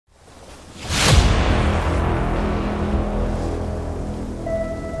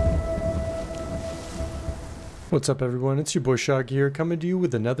What's up everyone, it's your boy Shaka here, coming to you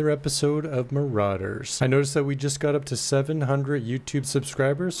with another episode of Marauders. I noticed that we just got up to 700 YouTube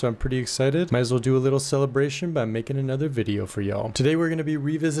subscribers, so I'm pretty excited. Might as well do a little celebration by making another video for y'all. Today we're going to be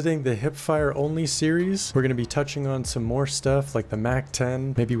revisiting the hipfire only series. We're going to be touching on some more stuff like the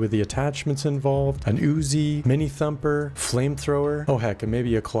MAC-10, maybe with the attachments involved, an Uzi, mini thumper, flamethrower, oh heck, and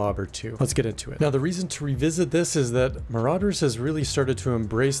maybe a claw or two. Let's get into it. Now the reason to revisit this is that Marauders has really started to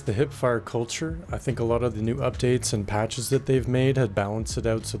embrace the hipfire culture. I think a lot of the new updates and patches that they've made have balanced it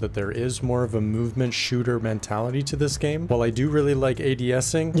out so that there is more of a movement shooter mentality to this game. While I do really like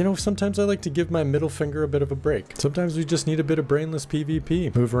ADSing, you know, sometimes I like to give my middle finger a bit of a break. Sometimes we just need a bit of brainless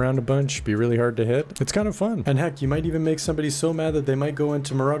PvP. Move around a bunch, be really hard to hit. It's kind of fun. And heck, you might even make somebody so mad that they might go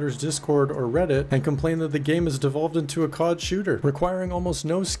into Marauders Discord or Reddit and complain that the game has devolved into a COD shooter, requiring almost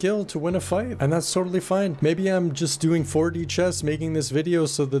no skill to win a fight. And that's totally fine. Maybe I'm just doing 4D chess making this video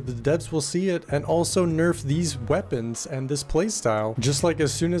so that the devs will see it and also nerf these weapons and this playstyle. Just like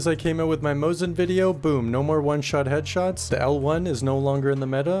as soon as I came out with my Mosin video, boom, no more one-shot headshots. The L1 is no longer in the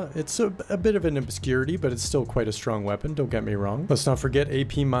meta. It's a bit of an obscurity, but it's still quite a strong weapon, don't get me wrong. Let's not forget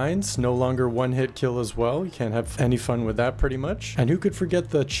AP mines, no longer one-hit kill as well. You can't have any fun with that pretty much. And who could forget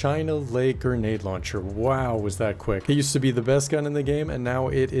the China Lake grenade launcher? Wow, was that quick. It used to be the best gun in the game, and now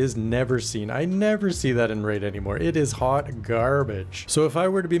it is never seen. I never see that in Raid anymore. It is hot garbage. So if I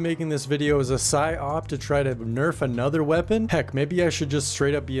were to be making this video as a psy-op to try to nerf another weapon, heck, maybe I should just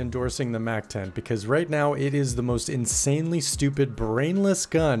straight up be endorsing the MAC-10, because right now it is the most insanely stupid, brainless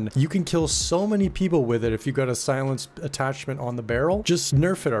gun. You can kill so many people with it if you got a silenced attachment on the barrel. Just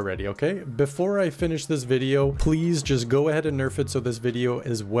nerf it already, okay? Before I finish this video, please just go ahead and nerf it so this video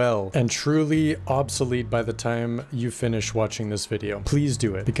is well and truly obsolete by the time you finish watching this video. Please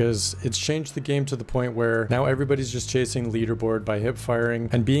do it, because it's changed the game to the point where now everybody's just chasing leaderboard by hip firing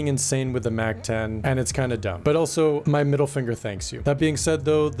and being insane with the MAC-10, and it's kind of dumb. But also, my middle finger thanks you. That being said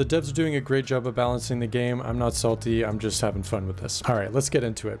though, the devs are doing a great job of balancing the game. I'm not salty, I'm just having fun with this. Alright, let's get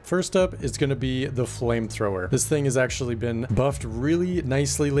into it. First up is going to be the flamethrower. This thing has actually been buffed really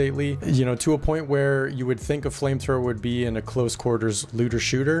nicely lately, you know, to a point where you would think a flamethrower would be in a close quarters looter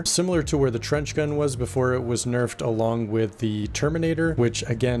shooter, similar to where the trench gun was before it was nerfed along with the Terminator, which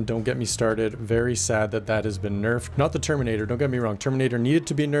again, don't get me started, very sad that that has been nerfed. Not the Terminator, don't get me wrong, Terminator needed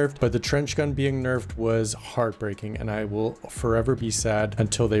to be nerfed, but the trench gun being nerfed was heartbreaking, and I will forever be sad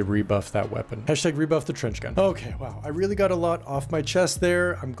until they rebuff that weapon. Hashtag rebuff the trench gun. Okay, wow, I really got a lot off my chest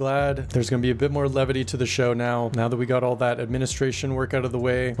there. I'm glad there's gonna be a bit more levity to the show now that we got all that administration work out of the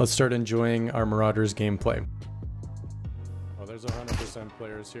way. Let's start enjoying our Marauders gameplay. There's 100%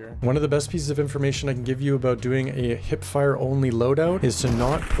 players here. One of the best pieces of information I can give you about doing a hipfire only loadout is to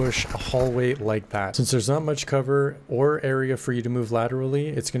not push a hallway like that. Since there's not much cover or area for you to move laterally,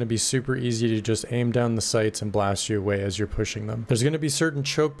 it's going to be super easy to just aim down the sights and blast you away as you're pushing them. There's going to be certain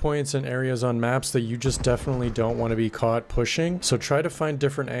choke points and areas on maps that you just definitely don't want to be caught pushing. So try to find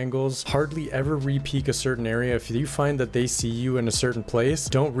different angles. Hardly ever re-peek a certain area. If you find that they see you in a certain place,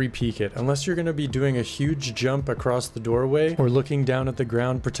 don't re-peek it. Unless you're going to be doing a huge jump across the doorway or looking down at the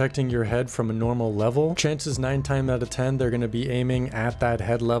ground protecting your head from a normal level, chances 9 times out of 10 they're going to be aiming at that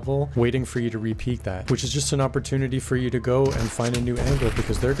head level, waiting for you to re-peek that, which is just an opportunity for you to go and find a new angle,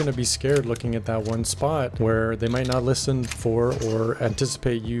 because they're going to be scared looking at that one spot where they might not listen for or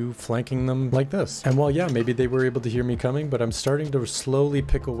anticipate you flanking them like this. And while yeah, maybe they were able to hear me coming, but I'm starting to slowly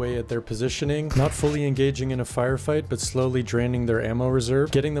pick away at their positioning, not fully engaging in a firefight, but slowly draining their ammo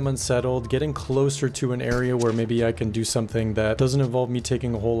reserve, getting them unsettled, getting closer to an area where maybe I can do something that doesn't involve me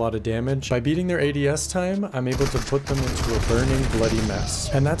taking a whole lot of damage. By beating their ADS time, I'm able to put them into a burning, bloody mess.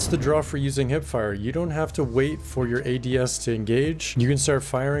 And that's the draw for using hipfire. You don't have to wait for your ADS to engage. You can start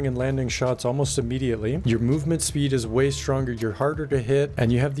firing and landing shots almost immediately. Your movement speed is way stronger, you're harder to hit,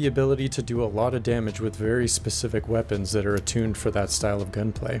 and you have the ability to do a lot of damage with very specific weapons that are attuned for that style of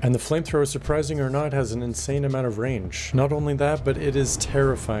gunplay. And the flamethrower, surprising or not, has an insane amount of range. Not only that, but it is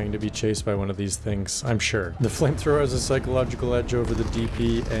terrifying to be chased by one of these things, I'm sure. The flamethrower has a psychological edge over the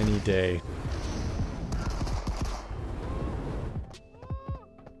DP any day.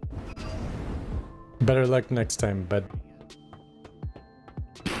 Better luck next time, bud.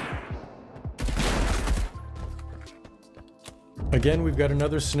 Again, we've got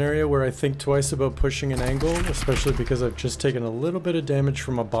another scenario where I think twice about pushing an angle, especially because I've just taken a little bit of damage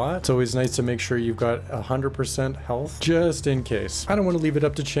from a bot. It's always nice to make sure you've got 100% health, just in case. I don't want to leave it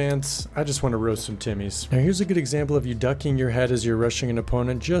up to chance, I just want to roast some Timmies. Now here's a good example of you ducking your head as you're rushing an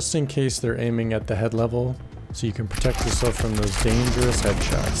opponent, just in case they're aiming at the head level, so you can protect yourself from those dangerous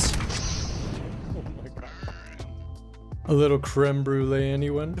headshots. Oh my god. A little creme brulee,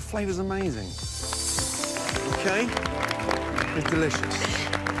 anyone? The flavor's amazing. Okay? It's delicious.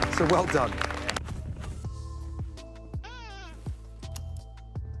 So well done.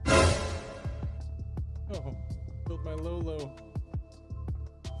 Oh, killed my Lolo.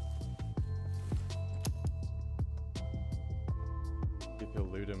 If he'll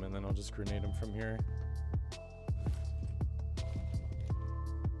loot him, and then I'll just grenade him from here.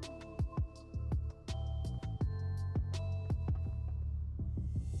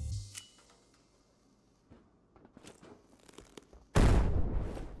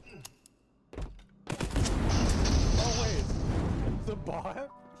 Oh wait, it's a bot?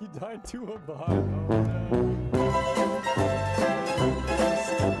 He died to a bot. Oh no.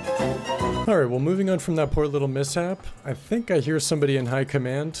 Alright, well, moving on from that poor little mishap, I think I hear somebody in high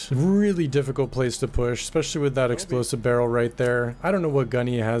command. Really difficult place to push, especially with that explosive barrel right there. I don't know what gun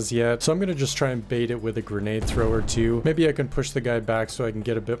he has yet, so I'm gonna just try and bait it with a grenade thrower too. Maybe I can push the guy back so I can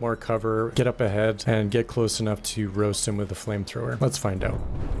get a bit more cover, get up ahead, and get close enough to roast him with a flamethrower. Let's find out.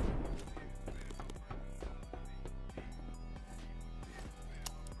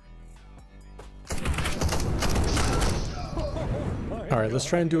 Alright, let's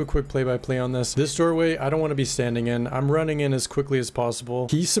try and do a quick play-by-play on this. This doorway, I don't want to be standing in. I'm running in as quickly as possible.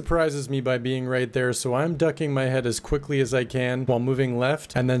 He surprises me by being right there, so I'm ducking my head as quickly as I can while moving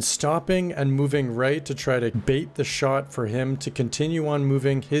left, and then stopping and moving right to try to bait the shot for him to continue on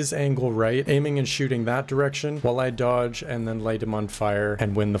moving his angle right, aiming and shooting that direction while I dodge and then light him on fire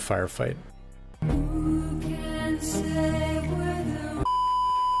and win the firefight.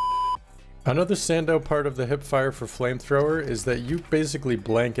 Another standout part of the hipfire for flamethrower is that you basically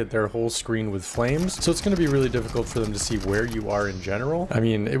blanket their whole screen with flames, so it's going to be really difficult for them to see where you are in general. I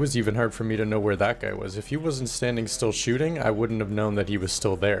mean, it was even hard for me to know where that guy was. If he wasn't standing still shooting, I wouldn't have known that he was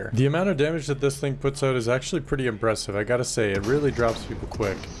still there. The amount of damage that this thing puts out is actually pretty impressive. I gotta say, it really drops people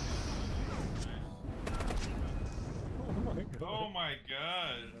quick.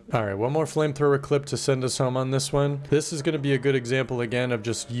 Alright, one more flamethrower clip to send us home on this one. This is going to be a good example again of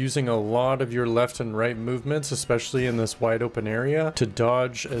just using a lot of your left and right movements, especially in this wide open area, to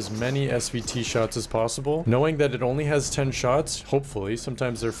dodge as many SVT shots as possible. Knowing that it only has 10 shots, hopefully,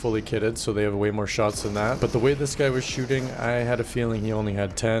 sometimes they're fully kitted, so they have way more shots than that. But the way this guy was shooting, I had a feeling he only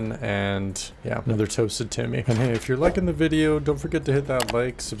had 10, and yeah, another toasted Timmy. And hey, if you're liking the video, don't forget to hit that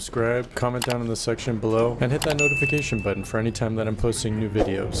like, subscribe, comment down in the section below, and hit that notification button for any time that I'm posting new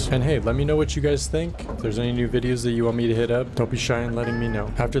videos. And hey, let me know what you guys think. If there's any new videos that you want me to hit up, don't be shy in letting me know.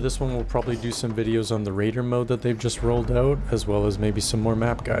 After this one, we'll probably do some videos on the Raider mode that they've just rolled out, as well as maybe some more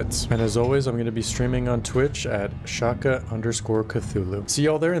map guides. And as always, I'm going to be streaming on Twitch at Shaka_Cthulu. See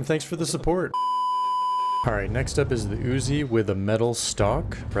y'all there, and thanks for the support. Alright, next up is the Uzi with a metal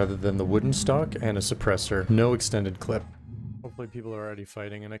stock rather than the wooden stock and a suppressor. No extended clip. Hopefully people are already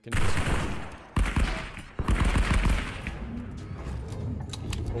fighting and I can just...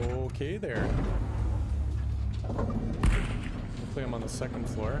 Okay there. Hopefully I'm on the second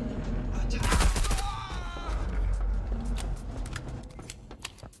floor.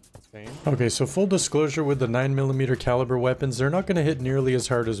 Okay, so full disclosure with the 9mm caliber weapons, they're not going to hit nearly as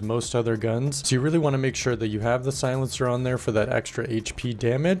hard as most other guns, so you really want to make sure that you have the silencer on there for that extra HP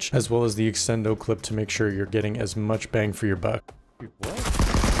damage, as well as the extendo clip to make sure you're getting as much bang for your buck. What?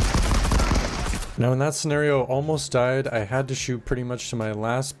 Now in that scenario, almost died. I had to shoot pretty much to my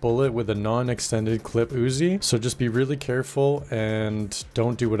last bullet with a non-extended clip Uzi, so just be really careful and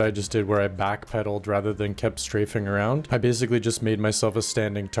don't do what I just did where I backpedaled rather than kept strafing around. I basically just made myself a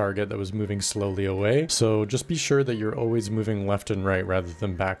standing target that was moving slowly away, so just be sure that you're always moving left and right rather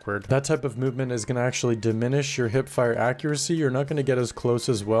than backward. That type of movement is going to actually diminish your hipfire accuracy. You're not going to get as close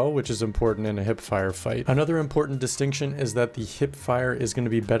as well, which is important in a hipfire fight. Another important distinction is that the hipfire is going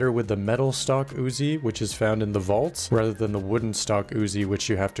to be better with the metal stock Uzi, which is found in the vaults, rather than the wooden stock Uzi, which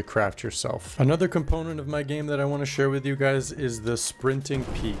you have to craft yourself. Another component of my game that I want to share with you guys is the sprinting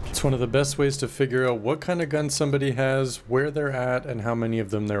peek. It's one of the best ways to figure out what kind of gun somebody has, where they're at, and how many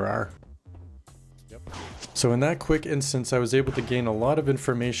of them there are. So in that quick instance, I was able to gain a lot of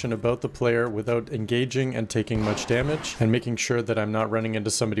information about the player without engaging and taking much damage, and making sure that I'm not running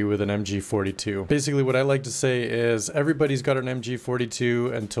into somebody with an MG42. Basically what I like to say is everybody's got an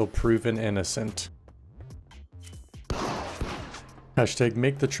MG42 until proven innocent. Hashtag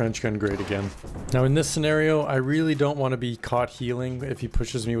make the trench gun great again. Now in this scenario, I really don't want to be caught healing if he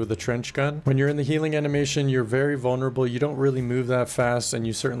pushes me with a trench gun. When you're in the healing animation, you're very vulnerable. You don't really move that fast and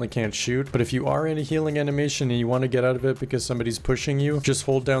you certainly can't shoot. But if you are in a healing animation and you want to get out of it because somebody's pushing you, just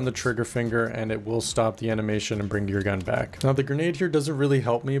hold down the trigger finger and it will stop the animation and bring your gun back. Now the grenade here doesn't really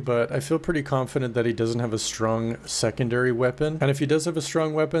help me, but I feel pretty confident that he doesn't have a strong secondary weapon. And if he does have a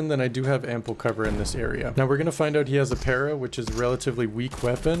strong weapon, then I do have ample cover in this area. Now we're going to find out he has a para, which is a relatively weak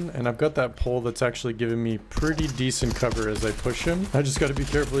weapon, and I've got that pole that's actually giving me pretty decent cover as I push him. I just got to be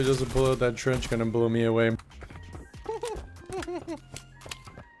careful he doesn't pull out that trench gun and blow me away.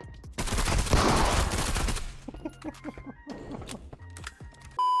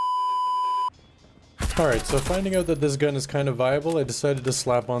 Alright, so finding out that this gun is kind of viable, I decided to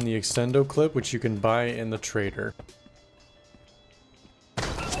slap on the extendo clip, which you can buy in the trader.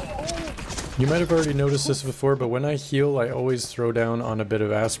 You might have already noticed this before, but when I heal, I always throw down on a bit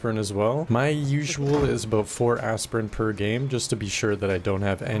of aspirin as well. My usual is about 4 aspirin per game, just to be sure that I don't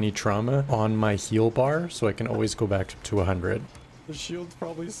have any trauma on my heal bar, so I can always go back to 100. The shield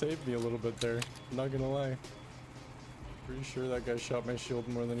probably saved me a little bit there, I'm not gonna lie. Pretty sure that guy shot my shield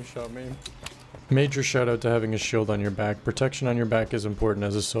more than he shot me. Major shout out to having a shield on your back. Protection on your back is important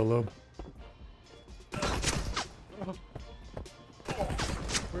as a solo.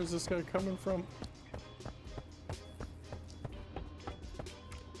 Where's this guy coming from?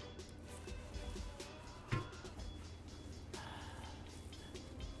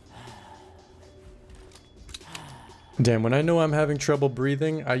 Damn, when I know I'm having trouble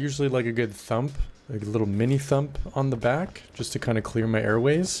breathing, I usually like a good thump. Like a little mini thump on the back, just to kind of clear my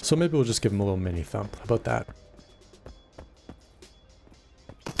airways. So maybe we'll just give him a little mini thump. How about that?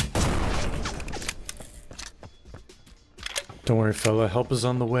 Don't worry, fella. Help is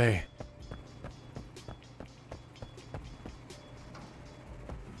on the way.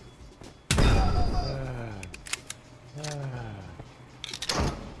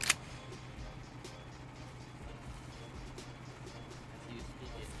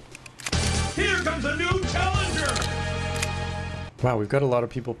 Here comes a new challenger! Wow, we've got a lot of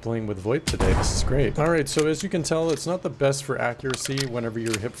people playing with VoIP today. This is great. Alright, so as you can tell, it's not the best for accuracy whenever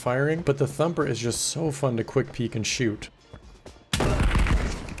you're hip firing, but the thumper is just so fun to quick peek and shoot.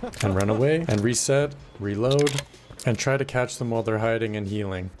 And run away, and reset, reload, and try to catch them while they're hiding and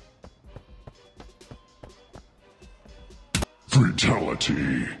healing.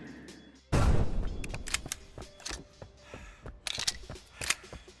 Fatality.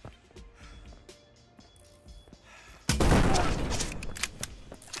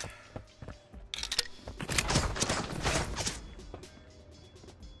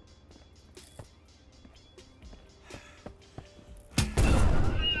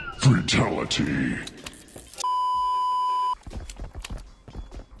 Fatality.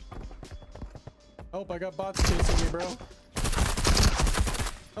 Help, I got bots chasing me, bro.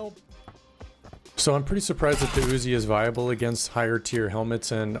 Help. So I'm pretty surprised that the Uzi is viable against higher tier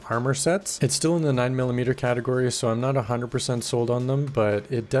helmets and armor sets. It's still in the 9mm category, so I'm not 100% sold on them, but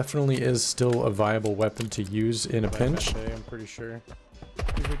it definitely is still a viable weapon to use in a pinch. I'm pretty sure. I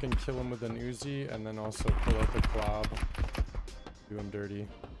think we can kill him with an Uzi and then also pull out the club. Do him dirty.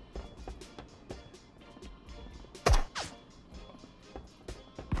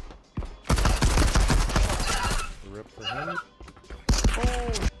 Rip for him.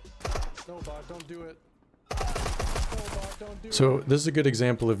 Oh! No, bot, don't do it. So this is a good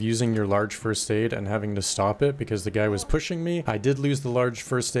example of using your large first aid and having to stop it because the guy was pushing me. I did lose the large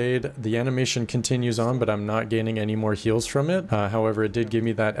first aid. The animation continues on, but I'm not gaining any more heals from it. However, it did give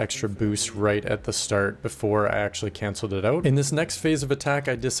me that extra boost right at the start before I actually canceled it out. In this next phase of attack,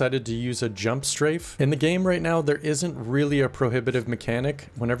 I decided to use a jump strafe. In the game right now, there isn't really a prohibitive mechanic.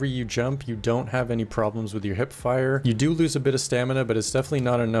 Whenever you jump, you don't have any problems with your hip fire. You do lose a bit of stamina, but it's definitely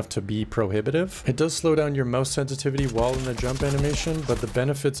not enough to be prohibitive. It does slow down your mouse sensitivity while in the jump animation, but the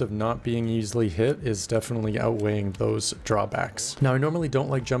benefits of not being easily hit is definitely outweighing those drawbacks. Now, I normally don't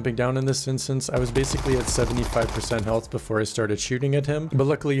like jumping down in this instance. I was basically at 75% health before I started shooting at him, but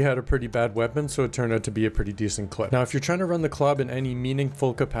luckily he had a pretty bad weapon, so it turned out to be a pretty decent clip. Now, if you're trying to run the club in any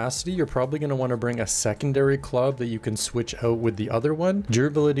meaningful capacity, you're probably going to want to bring a secondary club that you can switch out with the other one.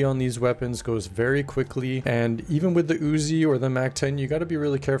 Durability on these weapons goes very quickly, and even with the Uzi or the MAC-10, you got to be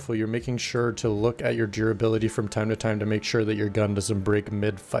really careful. You're making sure to look at your durability from time to time to make sure that your gun doesn't break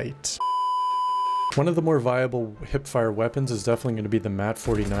mid-fight. One of the more viable hipfire weapons is definitely going to be the MAT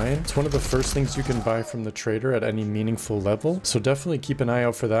 49. It's one of the first things you can buy from the trader at any meaningful level, so definitely keep an eye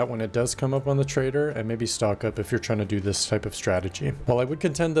out for that when it does come up on the trader, and maybe stock up if you're trying to do this type of strategy. While I would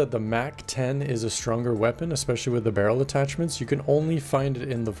contend that the MAC 10 is a stronger weapon, especially with the barrel attachments, you can only find it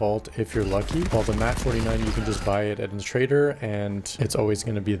in the vault if you're lucky, while the MAT 49 you can just buy it at the trader and it's always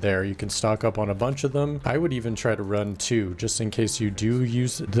going to be there. You can stock up on a bunch of them. I would even try to run two, just in case you do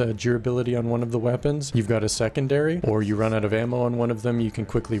use the durability on one of the weapons. You've got a secondary, or you run out of ammo on one of them, you can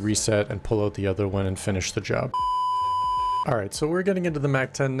quickly reset and pull out the other one and finish the job. Alright, so we're getting into the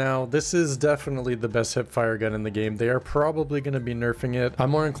MAC 10 now. This is definitely the best hipfire gun in the game. They are probably going to be nerfing it. I'm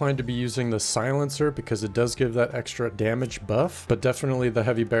more inclined to be using the silencer because it does give that extra damage buff, but definitely the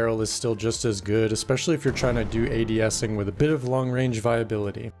heavy barrel is still just as good, especially if you're trying to do ADSing with a bit of long range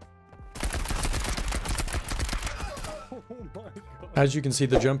viability. As you can see,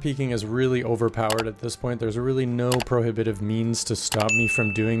 the jump peeking is really overpowered at this point. There's really no prohibitive means to stop me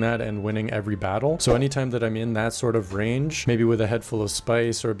from doing that and winning every battle. So anytime that I'm in that sort of range, maybe with a head full of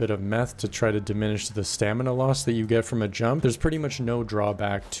spice or a bit of meth to try to diminish the stamina loss that you get from a jump, there's pretty much no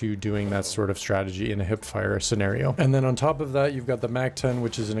drawback to doing that sort of strategy in a hipfire scenario. And then on top of that, you've got the MAC 10,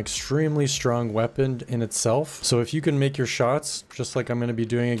 which is an extremely strong weapon in itself. So if you can make your shots, just like I'm going to be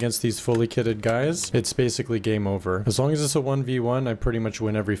doing against these fully kitted guys, it's basically game over. As long as it's a 1v1, I pretty much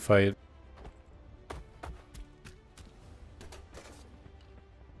win every fight.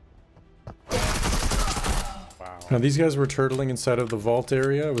 Now these guys were turtling inside of the vault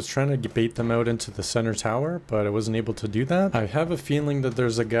area. I was trying to bait them out into the center tower, but I wasn't able to do that. I have a feeling that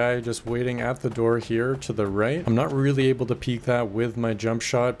there's a guy just waiting at the door here to the right. I'm not really able to peek that with my jump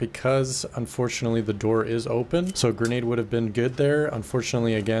shot because unfortunately the door is open. So a grenade would have been good there.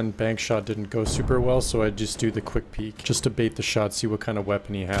 Unfortunately, again, bank shot didn't go super well, so I just do the quick peek just to bait the shot, see what kind of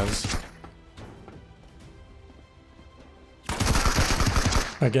weapon he has.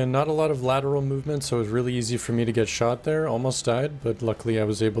 Again, not a lot of lateral movement, so it was really easy for me to get shot there. Almost died, but luckily I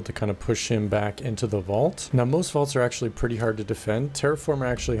was able to kind of push him back into the vault. Now, most vaults are actually pretty hard to defend. Terraformer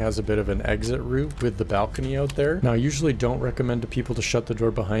actually has a bit of an exit route with the balcony out there. Now, I usually don't recommend to people to shut the door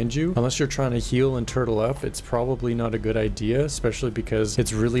behind you. Unless you're trying to heal and turtle up, it's probably not a good idea, especially because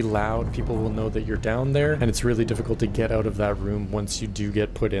it's really loud. People will know that you're down there, and it's really difficult to get out of that room once you do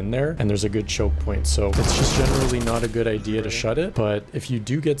get put in there, and there's a good choke point. So it's just generally not a good idea to shut it, but if you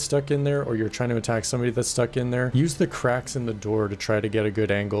do get stuck in there or you're trying to attack somebody that's stuck in there, use the cracks in the door to try to get a good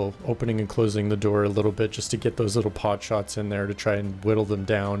angle, opening and closing the door a little bit just to get those little pot shots in there to try and whittle them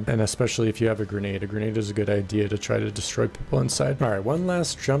down. And especially if you have a grenade is a good idea to try to destroy people inside. All right, one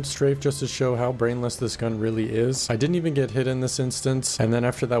last jump strafe just to show how brainless this gun really is. I didn't even get hit in this instance, and then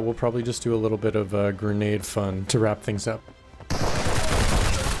after that we'll probably just do a little bit of grenade fun to wrap things up.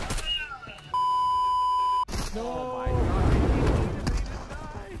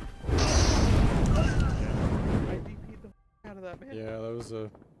 Yeah, that was a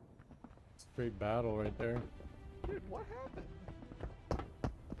straight battle right there. Dude, what happened?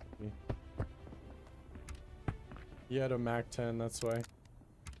 He had a MAC 10, that's why.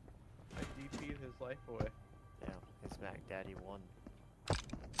 I DP'd his life away. Damn, his Mac Daddy won.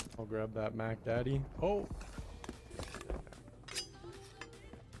 I'll grab that Mac Daddy. Oh!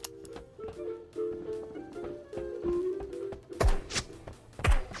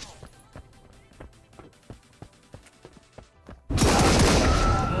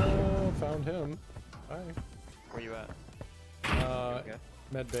 Found him. Hi. Where you at? Okay.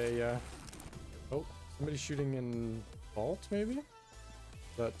 Med Bay, yeah. Oh, somebody shooting in vault, maybe?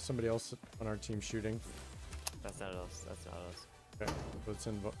 Is that somebody else on our team shooting? That's not us. That's not us. Okay, so it's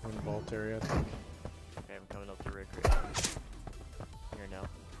in vault area, I think. Okay, I'm coming up to Rick right here now.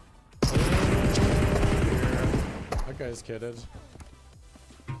 That guy's kitted.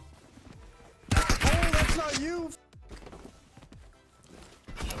 Oh, that's not you!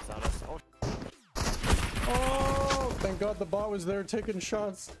 That's not us. Oh, Oh, thank God the bot was there taking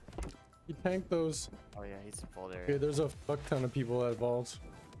shots. He tanked those. oh yeah, he's in vault area. Okay, there's a fuck ton of people at vault.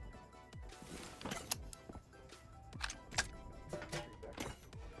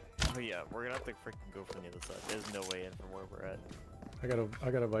 Oh yeah, we're gonna have to freaking go from the other side. There's no way in from where we're at. I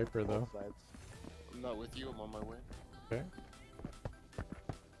got a Viper though. Both sides. I'm not with you, I'm on my way. Okay.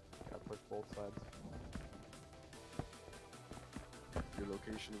 Gotta push both sides. Your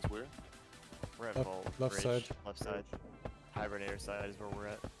location is where? We're at Left- vault. left bridge, side. Left side. Hibernator side is where we're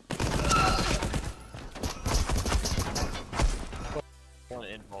at. One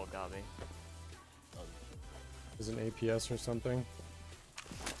in vault got me. Is an APS or something?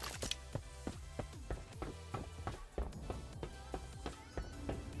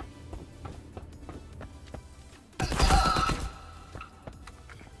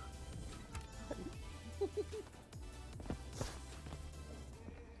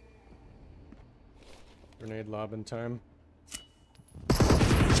 Grenade lobbing time.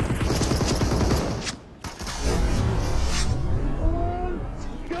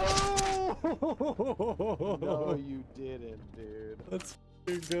 No, you didn't, dude. Let's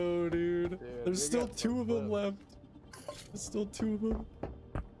f***ing go, dude. There's still two of them left. There's still two of them.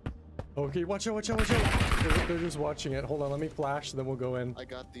 Okay, watch out, watch out, watch out. They're just watching it. Hold on, let me flash, then we'll go in. I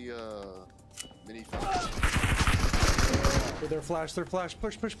got the mini thumb. They're flash, they're flash.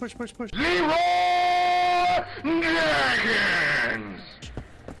 Push, push, push, push, push. Dragons!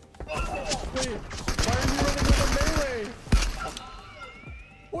 Wait, why are you running with a melee?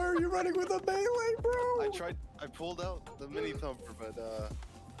 Why are you running with a melee, bro? I pulled out the mini thumper, but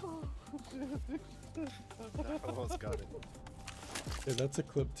I almost got it. Okay, that's a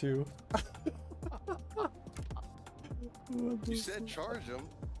clip too. You said charge him.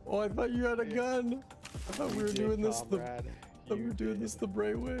 Oh, I thought you had a gun. I thought we were doing this the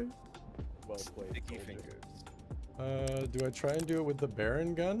Bray way. Well played, Sticky soldier. fingers. Do I try and do it with the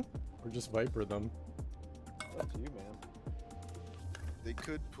Baron gun? Or just Viper them? Up to you, man. They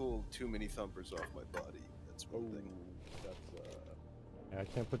could pull too many thumpers off my body. That's one Oh, thing. that's Yeah, I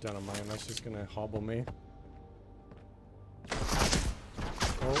can't put down a mine. That's just gonna hobble me.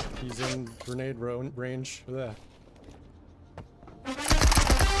 Oh, he's in grenade range for that.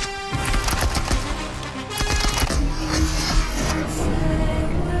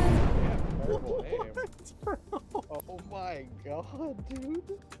 terrible aim. Oh my god, dude.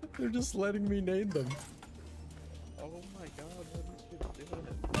 They're just letting me nade them. Oh my god, what is you doing?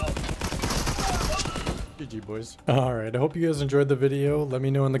 GG, boys. Alright, I hope you guys enjoyed the video. Let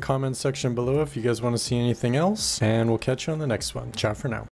me know in the comments section below if you guys want to see anything else, and we'll catch you on the next one. Ciao for now.